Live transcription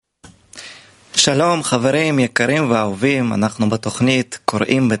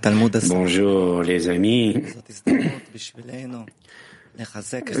Bonjour les amis,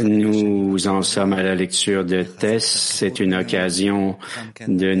 nous en sommes à la lecture de Tess. C'est une occasion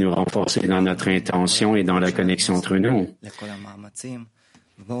de nous renforcer dans notre intention et dans la connexion entre nous.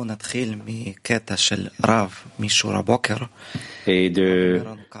 Et de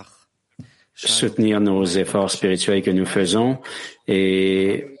soutenir nos efforts spirituels que nous faisons.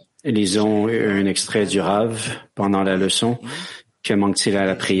 Et lisons un extrait du Rav pendant la leçon. Que manque-t-il à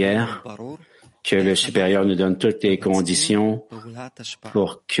la prière? Que le supérieur nous donne toutes les conditions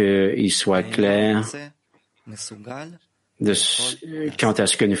pour qu'il soit clair quant à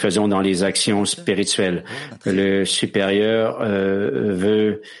ce que nous faisons dans les actions spirituelles. Le supérieur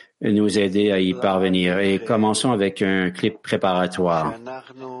veut nous aider à y parvenir. Et commençons avec un clip préparatoire.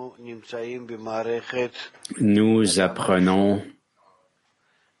 Nous apprenons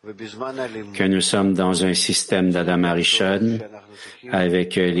que nous sommes dans un système d'Adam Arishon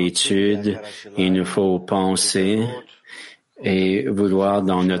avec l'étude. Il nous faut penser et vouloir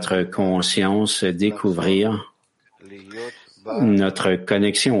dans notre conscience découvrir notre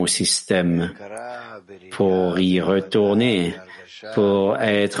connexion au système pour y retourner, pour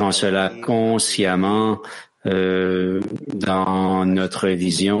être en cela consciemment dans notre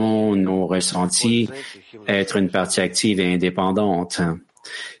vision, nos ressentis, être une partie active et indépendante.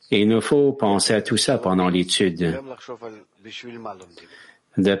 Et il nous faut penser à tout ça pendant l'étude.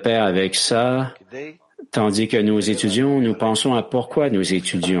 De pair avec ça, tandis que nous étudions, nous pensons à pourquoi nous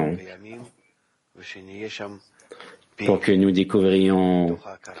étudions. Pour que nous découvrions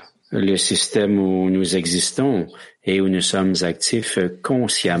le système où nous existons et où nous sommes actifs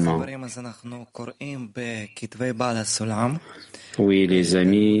consciemment. Oui, les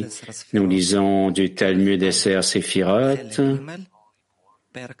amis, nous lisons du Talmud des Ten Sefirot,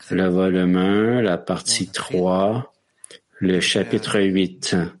 le volume 1, la partie 3, le chapitre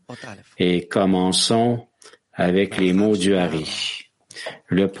 8, et commençons avec les mots du Hari.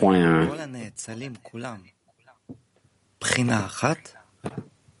 Le point 1.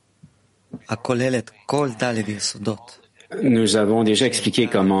 Nous avons déjà expliqué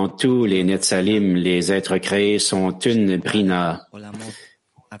comment tous les Netzalim, les êtres créés, sont une brina,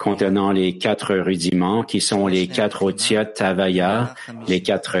 contenant les 4 rudiments qui sont les 4 otiyot Havaya, les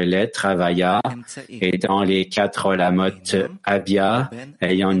 4 lettres Havaya, et dans les 4 olamot Abia,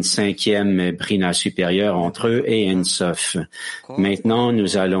 ayant une 5e brina supérieure entre eux et Ensof. Maintenant,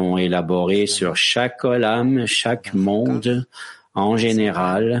 nous allons élaborer sur chaque olam, chaque monde en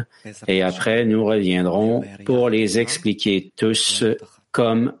général, et après nous reviendrons pour les expliquer tous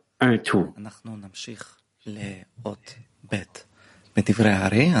comme un tout.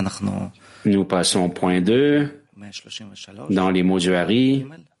 Nous passons au point 2, dans les mots du Hari.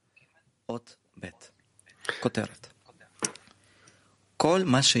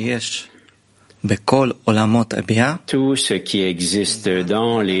 Tout ce qui existe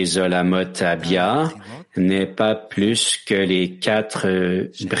dans les olamot Abia n'est pas plus que les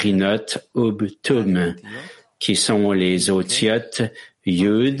 4 brinot ubtum, qui sont les otiyot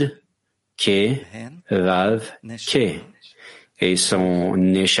Yud, Ke, Vav, Ke, et son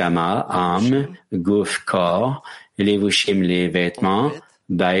neshama, âme, guf, corps, levushim, les vêtements,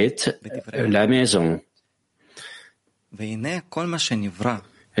 bait, la maison. Les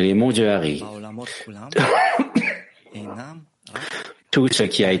mots du Hari. Tout ce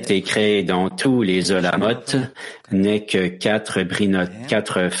qui a été créé dans tous les olamot n'est que 4 brinot,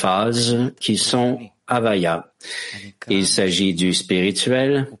 4 phases qui sont Havaya. Il s'agit du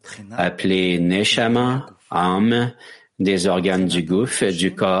spirituel, appelé neshama, âme, des organes du gouffre,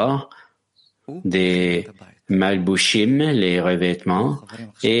 du corps, des malbushim, les revêtements,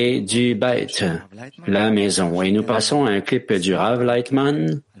 et du bait, la maison. Et nous passons à un clip du Rav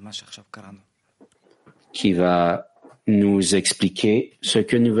Lightman qui va nous expliquer ce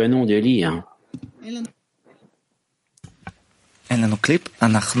que nous venons de lire.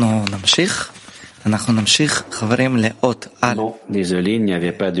 Bon, désolé, il n'y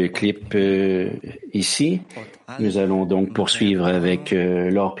avait pas de clip ici. Nous allons donc poursuivre avec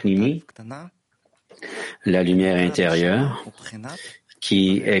l'Orpnimi, la lumière intérieure,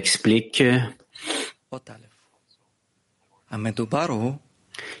 qui explique.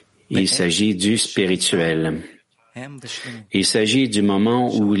 Il s'agit du spirituel. Il s'agit du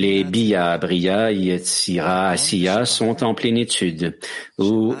moment où les Bia, Bria, Yetzira, Asiya sont en plénitude,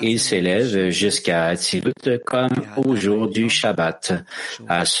 où ils s'élèvent jusqu'à Atzilut comme au jour du Shabbat.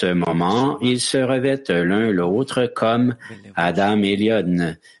 À ce moment, ils se revêtent l'un l'autre comme Adam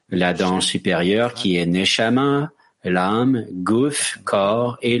Elyon, l'Adam supérieur qui est Neshama, l'âme, gouf,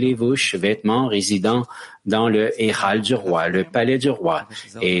 corps et levush, vêtements résidant dans le Héral du roi, le palais du roi.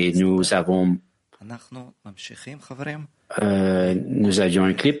 Et nous avions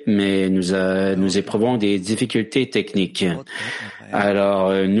un clip, mais nous éprouvons des difficultés techniques.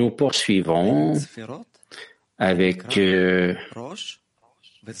 Alors, nous poursuivons avec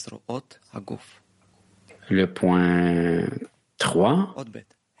le point 3,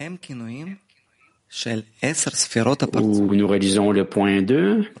 où nous relisons le point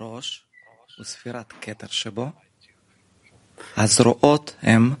 2.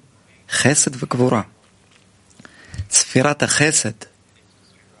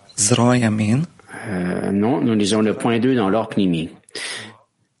 Non, nous lisons le point 2 dans l'ordre pnimi.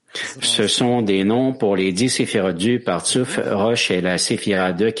 Ce sont des noms pour les 10 Sefirot du Partsouf. Rosh est la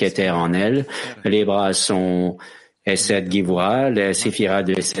Séphira de Keter en elle. Les bras sont Esed Givura, la Séphira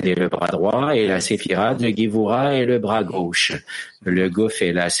de Esed est le bras droit, et la Séphira de Givura est le bras gauche. Le Gouf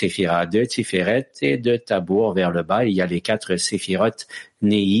est la Séphira de Tiferet et de Tabour vers le bas. Il y a les 4 Sefirot,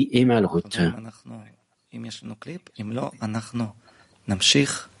 Nei et Malrout.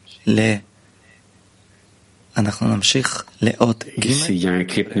 S'il y a un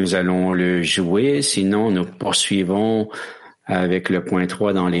clip, nous allons le jouer. Sinon, nous poursuivons avec le point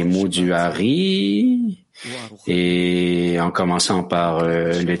 3 dans les mots du Hari. Et en commençant par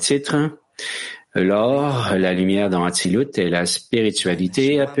le titre. L'or, la lumière dans Atzilut est la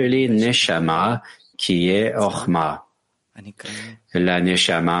spiritualité appelée Neshama, qui est Orma. La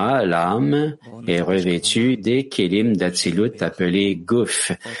Neshama, l'âme, est revêtue des Kélim d'Atzilut appelés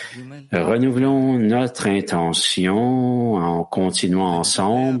Gouf. Renouvelons notre intention en continuant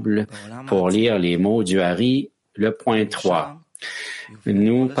ensemble pour lire les mots du Hari, le point 3.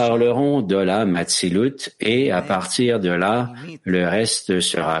 Nous parlerons de l'âme Atzilut et à partir de là, le reste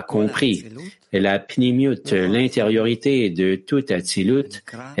sera compris. La pnimiut, l'intériorité de tout Atzilut,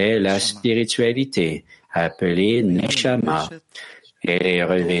 est la spiritualité, appelée Neshama. Elle est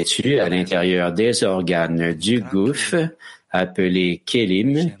revêtue à l'intérieur des organes du Gouf, appelés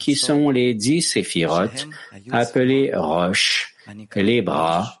Kélim, qui sont les 10 Sefirot, appelés Rosh, les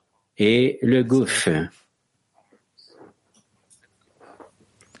bras et le Gouf.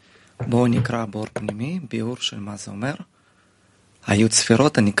 בואו נקרא באור פנימי, ביאור של מה זה אומר. היו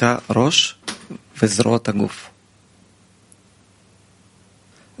ספירות הנקרא ראש וזרועות הגוף.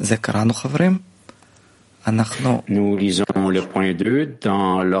 זה קראנו חברים? Nous lisons le point 2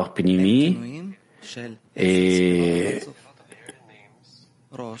 dans l'ordre pnimi et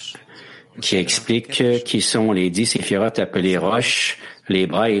qui explique qui sont les 10 Sefirot appelés Rosh, les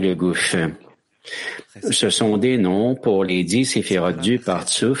bras et le Gouf. Ce sont des noms pour les 10 Sefirot du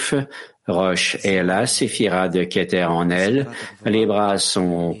Partsouf. Rosh est la Séphira de Keter en elle. Les bras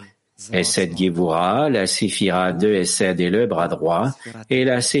sont Esed Givura, la Séphira de Esed est le bras droit, et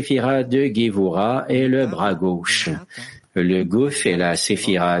la Séphira de Givura est le bras gauche. Le Gouf est la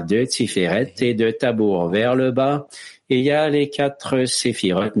Séphira de Tiferet et de Tabour vers le bas. Et il y a les 4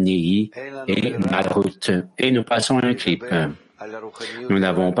 Sefirot Nei et Malrout. Et nous passons à un clip. Nous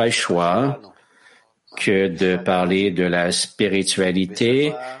n'avons pas le choix que de parler de la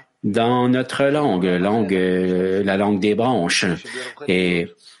spiritualité dans notre langue, la langue des branches et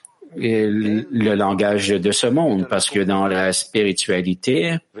le langage de ce monde, parce que dans la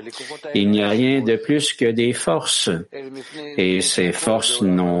spiritualité, il n'y a rien de plus que des forces. Et ces forces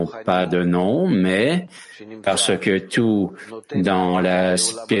n'ont pas de nom, mais parce que tout dans la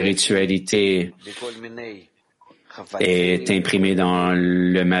spiritualité est imprimé dans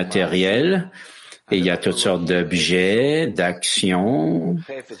le matériel, et il y a toutes sortes d'objets, d'actions,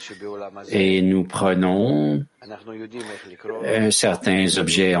 et nous prenons certains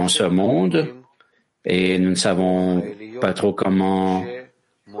objets en ce monde, et nous ne savons pas trop comment,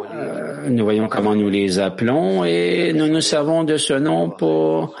 nous voyons comment nous les appelons, et nous nous servons de ce nom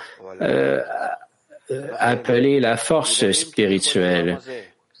pour appeler la force spirituelle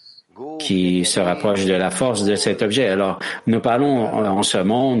qui se rapproche de la force de cet objet. Alors, nous parlons en ce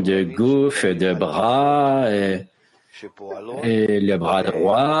monde de Gouf, de bras, le bras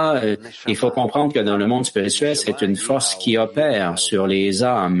droit. Il faut comprendre que dans le monde spirituel, c'est une force qui opère sur les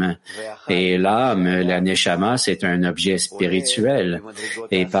âmes. Et l'âme, la Neshama, c'est un objet spirituel.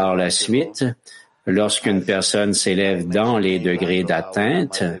 Et par la suite, lorsqu'une personne s'élève dans les degrés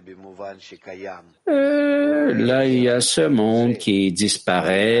d'atteinte, là, il y a ce monde qui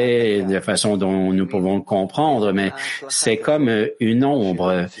disparaît de façon dont nous pouvons le comprendre, mais c'est comme une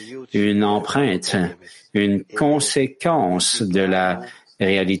ombre, une empreinte, une conséquence de la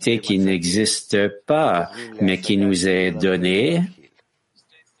réalité qui n'existe pas, mais qui nous est donnée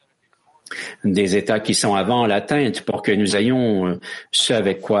des états qui sont avant l'atteinte pour que nous ayons ce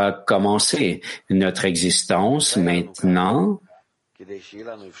avec quoi commencer. Notre existence maintenant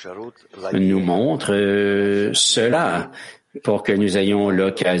nous montre cela pour que nous ayons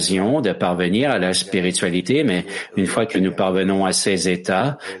l'occasion de parvenir à la spiritualité, mais une fois que nous parvenons à ces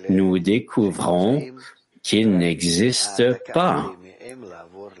états, nous découvrons qu'ils n'existent pas.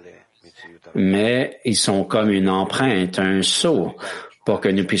 Mais ils sont comme une empreinte, un sceau, pour que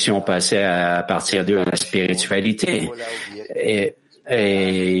nous puissions passer à partir d'eux à la spiritualité.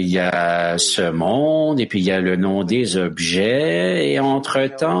 Et il y a ce monde, et puis il y a le nom des objets, et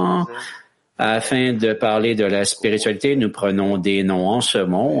entre-temps, afin de parler de la spiritualité, nous prenons des noms en ce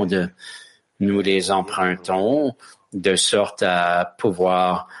monde, nous les empruntons de sorte à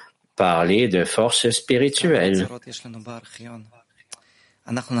pouvoir parler de force spirituelle.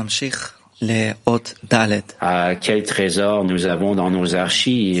 Ah, quel trésor nous avons dans nos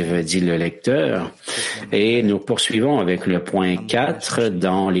archives, dit le lecteur. Et nous poursuivons avec le point 4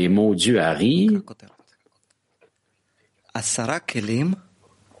 dans les mots du Hari.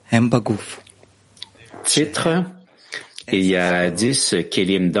 Titre. Il y a 10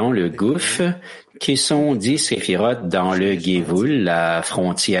 kelim dans le gouf, qui sont 10 Sefirot dans le Givul, la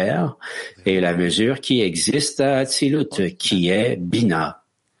frontière, et la mesure qui existe à Atzilut, qui est Bina.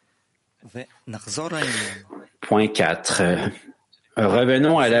 Point 4.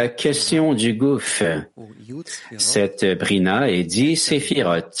 Revenons à la question du gouf. Cette Brina est 10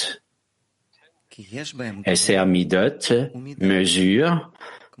 Sefirot. Eser Midot, mesure,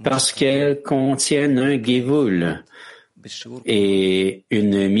 parce qu'elles contiennent un Givul et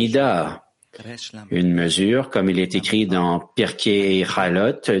une Mida, une mesure, comme il est écrit dans Pirkei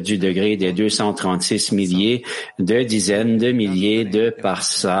Chalot, du degré des 236 milliers, de dizaines de milliers de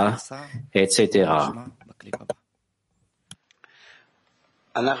parsa, etc.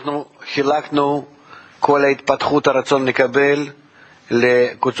 אנחנו חילקנו כל ההתפתחות הרצון לקבל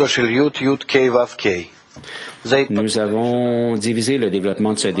לקבוצות של י' K ו' K. Nous avons divisé le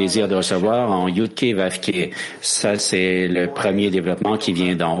développement de ce désir de recevoir en Yud-K, Vav-K. Ça, c'est le premier développement qui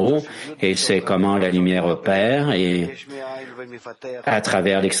vient d'en haut et c'est comment la lumière opère et à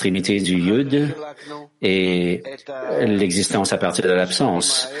travers l'extrémité du Yud et l'existence à partir de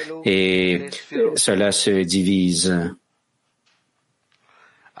l'absence. Et cela se divise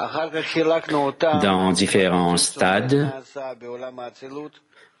dans différents stades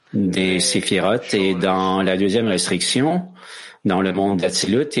des Sefirot et dans la deuxième restriction, dans le monde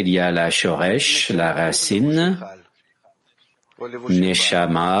d'Atzilut, il y a la Shoresh, la racine,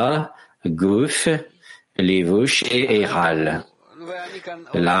 Neshama, Guf, Levush et Eral,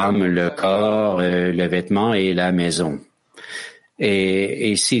 l'âme, le corps, le vêtement et la maison.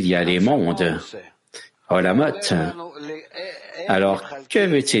 Et ici, il y a les mondes, Olamot. Alors, que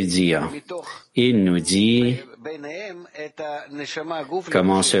veut-il dire? Il nous dit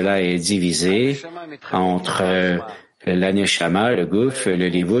comment cela est divisé entre la Neshama, le Gouf, le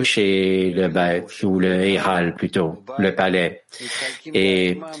Levush et le Bait, ou le Eral plutôt, le palais.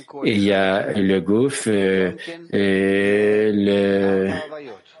 Et il y a le Gouf, le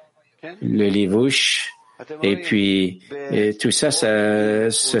Levush, et puis tout ça,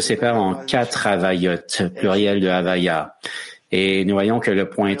 ça se sépare en 4 Havayot, pluriel de Havaya. Et nous voyons que le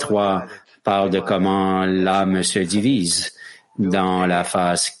point 3 parle de comment l'âme se divise. Dans la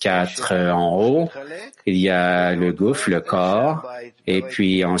phase 4 en haut, il y a le gouffre, le corps, et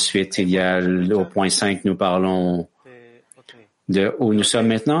puis ensuite il y a au point 5, nous parlons de où nous sommes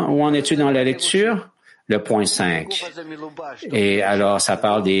maintenant. Où en es-tu dans la lecture? Le point 5. Et alors ça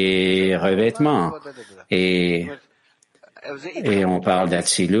parle des revêtements. Et on parle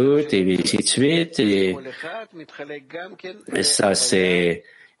d'Atzilut et ainsi de suite. Et ça, c'est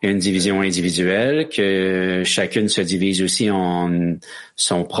une division individuelle que chacune se divise aussi en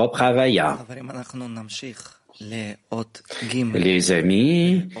son propre Havaya. Les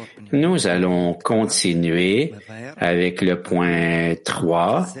amis, nous allons continuer avec le point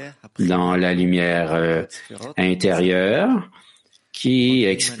 3 dans la lumière intérieure qui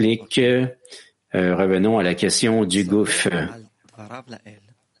explique revenons à la question du gouffre.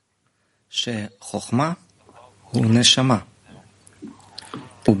 Se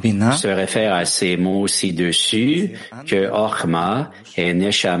réfère à ces mots ci-dessus que Orma est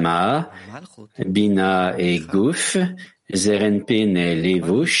Neshama, Bina est Gouf, Zerenpin est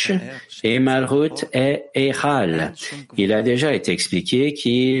Levush et Malhut est Eral. Il a déjà été expliqué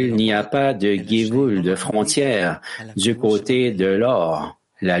qu'il n'y a pas de Givul, de frontière, du côté de l'or,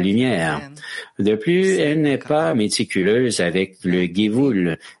 la lumière. De plus, elle n'est pas méticuleuse avec le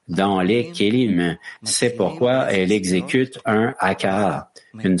givoul dans les kélim. C'est pourquoi elle exécute un haka,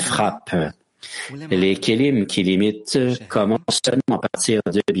 une frappe. Les kélim qui limitent commencent seulement à partir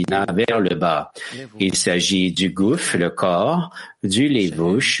de Bina vers le bas. Il s'agit du gouf, le corps, du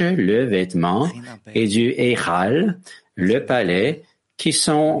levush, le vêtement, et du eichal, le palais, qui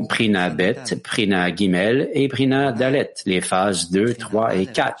sont Prina Bet, Prina Gimel et Prina Dalet, les phases 2, 3 et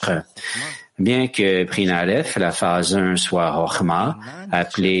 4. Bien que Prina Aleph, la phase 1, soit Chochma,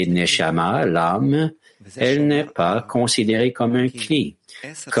 appelée Neshama, l'âme, elle n'est pas considérée comme un cli.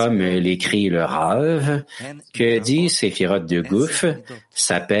 Comme l'écrit le Rav, que 10 Sefirot de Gouf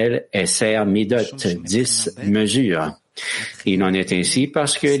s'appellent Esser Midot, 10 mesures. Il en est ainsi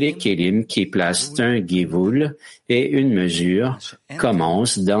parce que les kélim qui placent un givoul et une mesure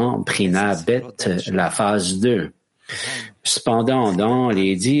commencent dans Prina Bet, la phase 2. Cependant, dans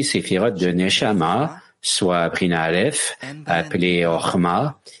les 10 Sefirot de Neshama, soit Prina Aleph, appelée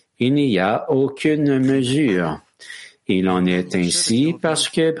Chochma, il n'y a aucune mesure. Il en est ainsi parce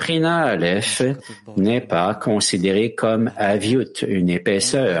que Prina Aleph n'est pas considérée comme aviut, une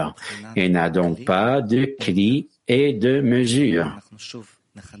épaisseur, et n'a donc pas de cli et de mesure.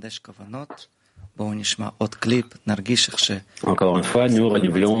 Encore une fois, nous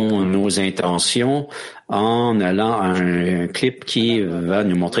renouvelons nos intentions en allant à un clip qui va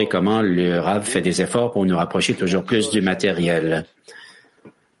nous montrer comment le Rav fait des efforts pour nous rapprocher toujours plus du matériel.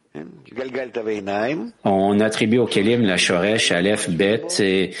 On attribue au Kélim la Shoresh, Aleph, Bet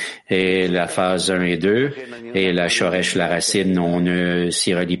et la phase 1 et 2. Et la Shoresh, la racine, on ne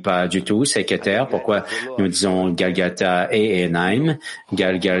s'y relie pas du tout, c'est Keter. Pourquoi nous disons Galgalta et Enaim?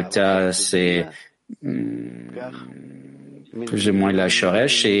 Galgalta, c'est plus ou moins la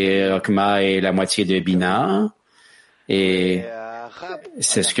Shoresh, et Okma est la moitié de Bina. Et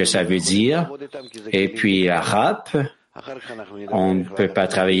c'est ce que ça veut dire. Et puis Arap, on ne peut pas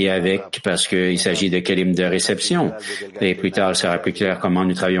travailler avec parce qu'il s'agit de kélim de réception. Et plus tard, il sera plus clair comment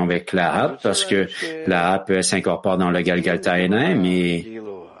nous travaillons avec la hap, parce que la hap s'incorpore dans le Galgalta Enaim. Et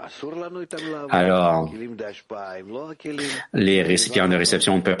alors, les récipients de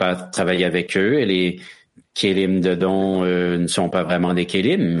réception, on ne peut pas travailler avec eux. Et les kélim de don ne sont pas vraiment des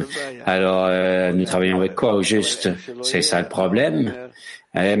kélim. Alors, nous travaillons avec quoi au juste? C'est ça le problème.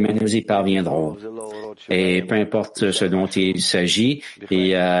 Mais nous y parviendrons. Et peu importe ce dont il s'agit,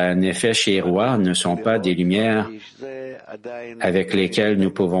 et en effet, chez Roi ne sont pas des lumières avec lesquelles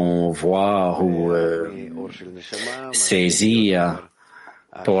nous pouvons voir ou saisir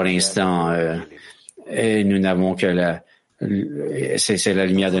pour l'instant. Et nous n'avons que c'est la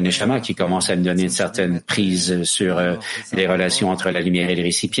lumière de Neshama qui commence à nous donner une certaine prise sur les relations entre la lumière et le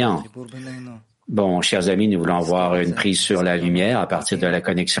récipient. Bon, chers amis, nous voulons avoir une prise sur la lumière à partir de la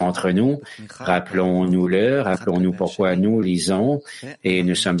connexion entre nous. Rappelons-nous pourquoi nous lisons, et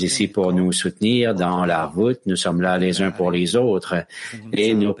nous sommes ici pour nous soutenir dans la route. Nous sommes là les uns pour les autres,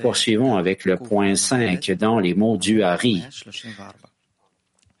 et nous poursuivons avec le point 5 dans les mots du Hari,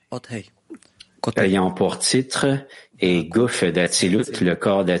 ayant pour titre et Gouf d'Atsilut, le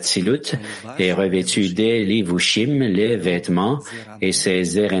corps d'Atsilut, est revêtu des Levushim, les vêtements, et ses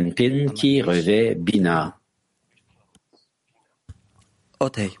Zerenpin qui revêt Bina.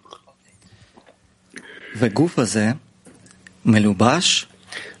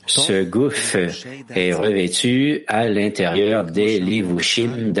 Ce Gouf est revêtu à l'intérieur des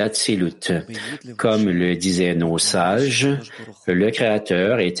Levushim d'Atsilut. Comme le disaient nos sages, le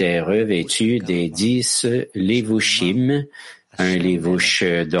Créateur était revêtu des 10 Levushim, un Levush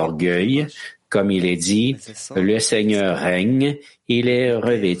d'orgueil. Comme il est dit, le Seigneur règne, il est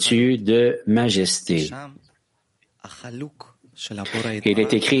revêtu de majesté. Il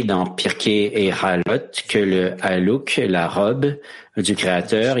est écrit dans Pirkei et Halot que le Halouk, la robe du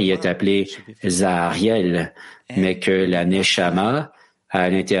Créateur, y est appelé Zahariel, mais que la Neshama, à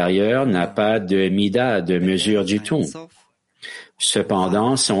l'intérieur, n'a pas de mida, de mesure du tout.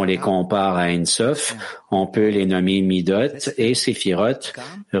 Cependant, si on les compare à Ein Sof, on peut les nommer Midot et Sefirot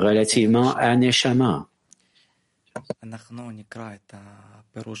relativement à Neshama.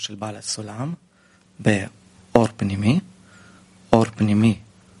 אור פנימי,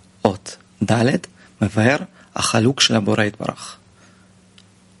 אות ד' מבאר החלוק של הבורא יתברך.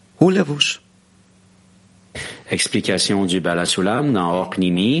 הוא לבוש. Explication du Baal HaSulam dans Or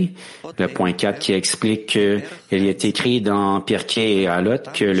Pnimi, le point 4 qui explique qu'il est écrit dans Pirkei et Halot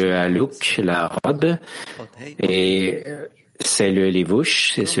que le halouk, la robe, et c'est le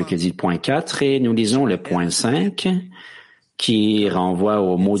levush, c'est ce que dit le point 4, et nous lisons le point 5, qui renvoie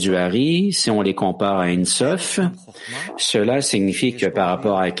au mot du Hari. Si on les compare à Ensof, cela signifie que par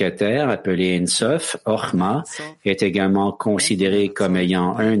rapport à Keter, appelé Ensof, Orma est également considéré comme ayant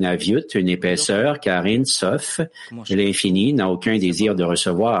un aviut, une épaisseur, car Ensof, l'infini, n'a aucun désir de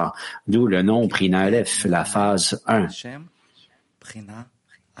recevoir, d'où le nom Prina Aleph, la phase 1.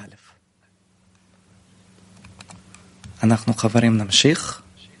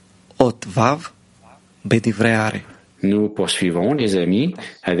 Nous poursuivons, les amis,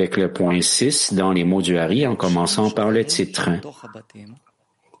 avec le point 6 dans les mots du Hari, en commençant par le titre.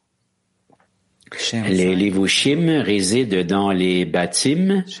 Les Levushim résident dans les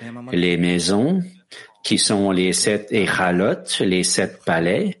Batim, les maisons, qui sont les 7 Echalot, les 7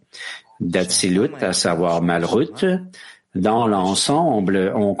 palais, d'Atsilut, à savoir Malrut. Dans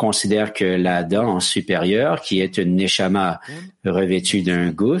l'ensemble, on considère que la dent supérieure, qui est une neshama revêtue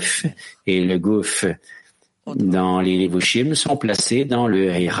d'un gouffre, et le gouffre dans les Levushim sont placés dans le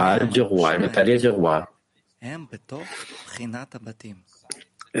Hiral du roi, le palais du roi.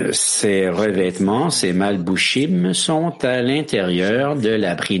 Ces revêtements, ces malbouchim, sont à l'intérieur de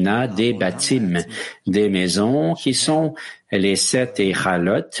la brina des batim, des maisons qui sont les 7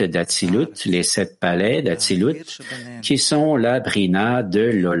 échalot d'Atsilut, les 7 palais d'Atsilut, qui sont la brina de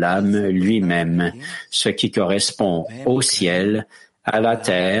l'Olam lui-même, ce qui correspond au ciel, à la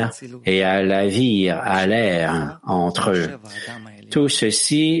terre et à la vie, à l'air entre eux. Tout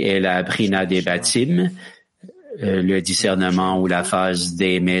ceci est la brina des batim, le discernement ou la phase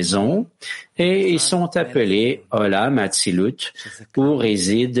des maisons, et ils sont appelés Olam Atzilut, où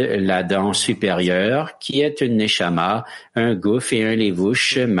réside la dent supérieure, qui est une neshama, un gouffre et un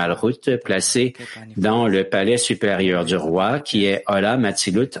levush malrut placés dans le palais supérieur du roi, qui est Olam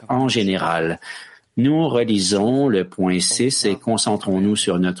Atzilut en général. Nous relisons le point 6 et concentrons-nous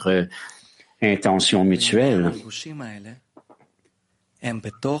sur notre intention mutuelle.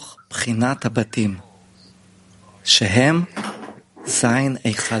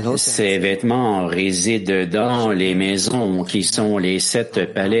 Ces vêtements résident dans les maisons qui sont les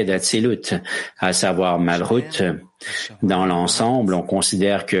 7 palais d'Atsilut, à savoir Malrut. Dans l'ensemble, on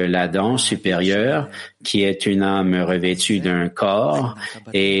considère que la dent supérieure, qui est une âme revêtue d'un corps,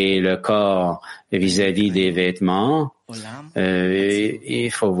 et le corps vis-à-vis des vêtements, il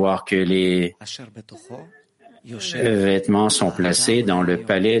faut voir que les vêtements sont placés dans le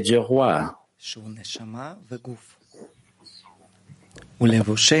palais du roi.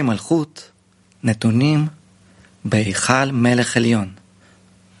 ולבושי מלכות נתונים בהיכל מלך עליון,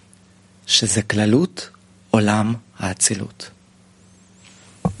 שזה כללות עולם האצילות.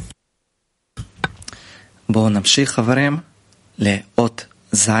 בואו נמשיך חברים לאות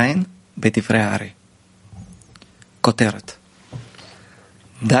זין בדברי הארי. כותרת.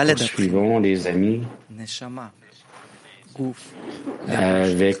 Suivons les amis נשמה, גוף,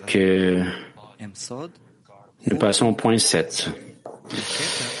 avec nous passons au point 7.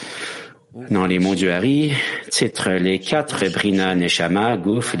 Dans les mots du Hari, titre les 4 Brina, Neshama,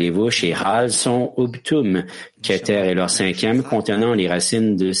 Gouf, Levush et Hal sont Ubtum, Keter est leur 5e, contenant les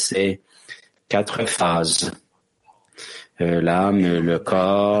racines de ces 4 phases. L'âme, le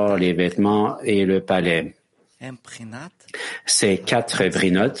corps, les vêtements et le palais. Ces 4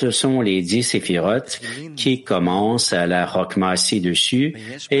 brinotes sont les 10 Sefirot qui commencent à la Rokma ci-dessus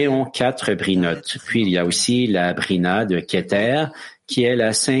et ont 4 brinotes. Puis il y a aussi la brina de Keter, qui est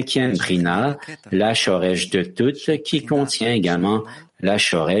la 5e brina, la shoresh de toutes, qui contient également la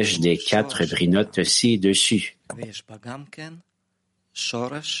shoresh des 4 brinotes ci-dessus.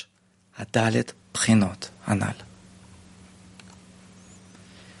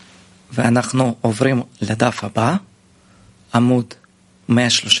 ואנחנו עוברים לדף הבא, עמוד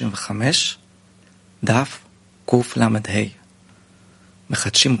 135, דף קל"ה.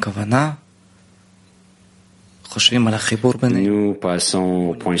 מחדשים כוונה, חושבים על החיבור ביניהם. Nous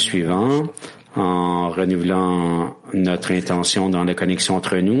passons au point suivant en renouvelant notre intention dans la connexion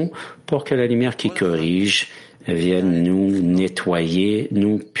entre nous pour que la lumière qui corrige vienne nous nettoyer,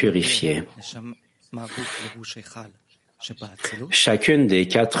 nous purifier. Chacune des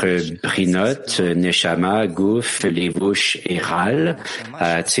 4 brinotes, Neshama, Gouf, Levush et Hal,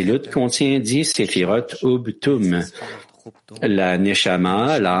 à Atzilut contient 10 Sefirot Ubtum. La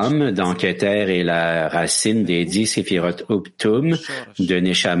Neshama, l'âme, dans Keter est la racine des 10 Sefirot Ubtum de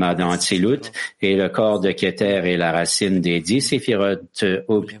Neshama dans Atzilut, et le corps de Keter est la racine des 10 Sefirot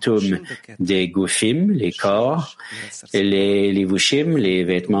Ubtum des Goufim, les corps. Les Levushim, les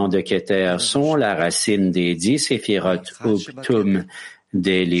vêtements de Keter, sont la racine des 10 Sefirot Ubtum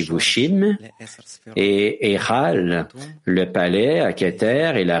des Levushim, et Echal, le palais à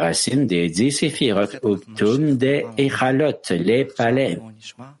Keter, est la racine des 10 Sefirot, Uktum des Echalot, les palais.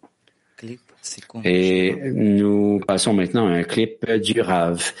 Et nous passons maintenant à un clip du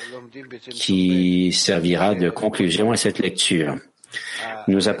Rav qui servira de conclusion à cette lecture.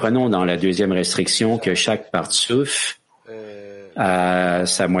 Nous apprenons dans la deuxième restriction que chaque partsouf à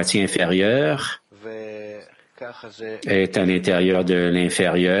sa moitié inférieure est à l'intérieur de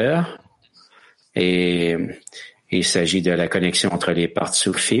l'inférieur et il s'agit de la connexion entre les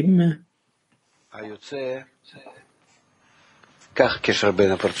partsoufim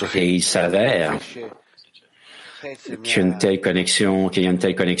et il s'avère qu'il y a une telle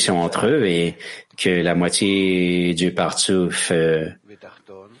connexion entre eux et que la moitié du partsouf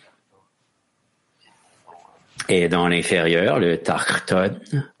est dans l'inférieur, le tarton.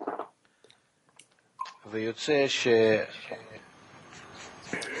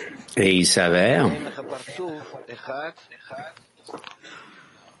 Et il s'avère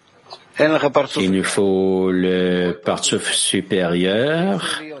qu'il nous faut le partsouf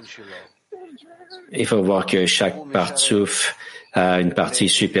supérieur. Il faut voir que chaque partsouf a une partie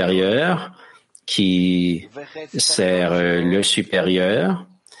supérieure qui sert le supérieur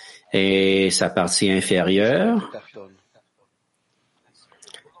et sa partie inférieure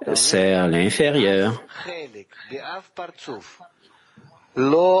sert l'inférieur.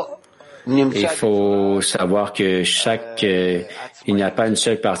 Il faut savoir que il n'y a pas une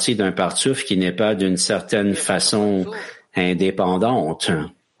seule partie d'un partsouf qui n'est pas d'une certaine façon indépendante.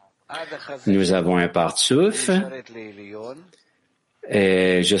 Nous avons un partsouf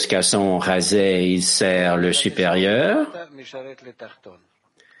et jusqu'à son rasé, il sert le supérieur.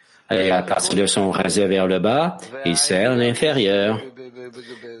 Et à partir de son rasé vers le bas, il sert l'inférieur.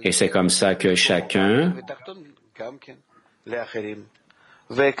 Et c'est comme ça que chacun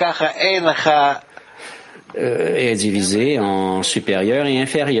est divisé en supérieur et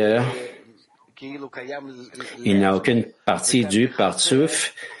inférieur. Il n'y a aucune partie du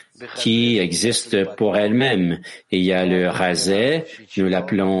partsouf qui existe pour elle-même. Il y a le rasé, nous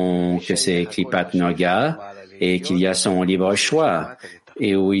l'appelons que c'est Klipat Noga, et qu'il y a son libre choix,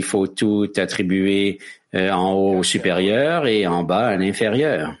 et où il faut tout attribuer en haut au supérieur et en bas à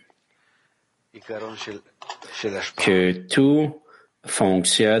l'inférieur. Que tout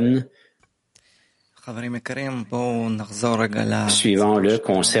fonctionne suivant le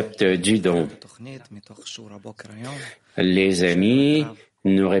concept du don. Les amis,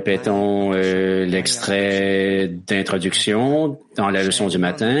 nous répétons l'extrait d'introduction dans la leçon du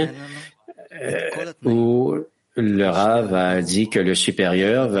matin où le Rav a dit que le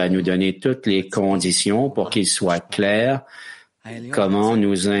supérieur va nous donner toutes les conditions pour qu'il soit clair comment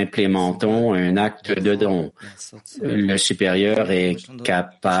nous implémentons un acte de don. Le supérieur est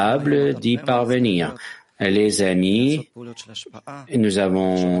capable d'y parvenir. Les amis, nous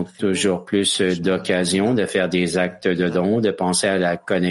avons toujours plus d'occasions de faire des actes de don, de penser à la connexion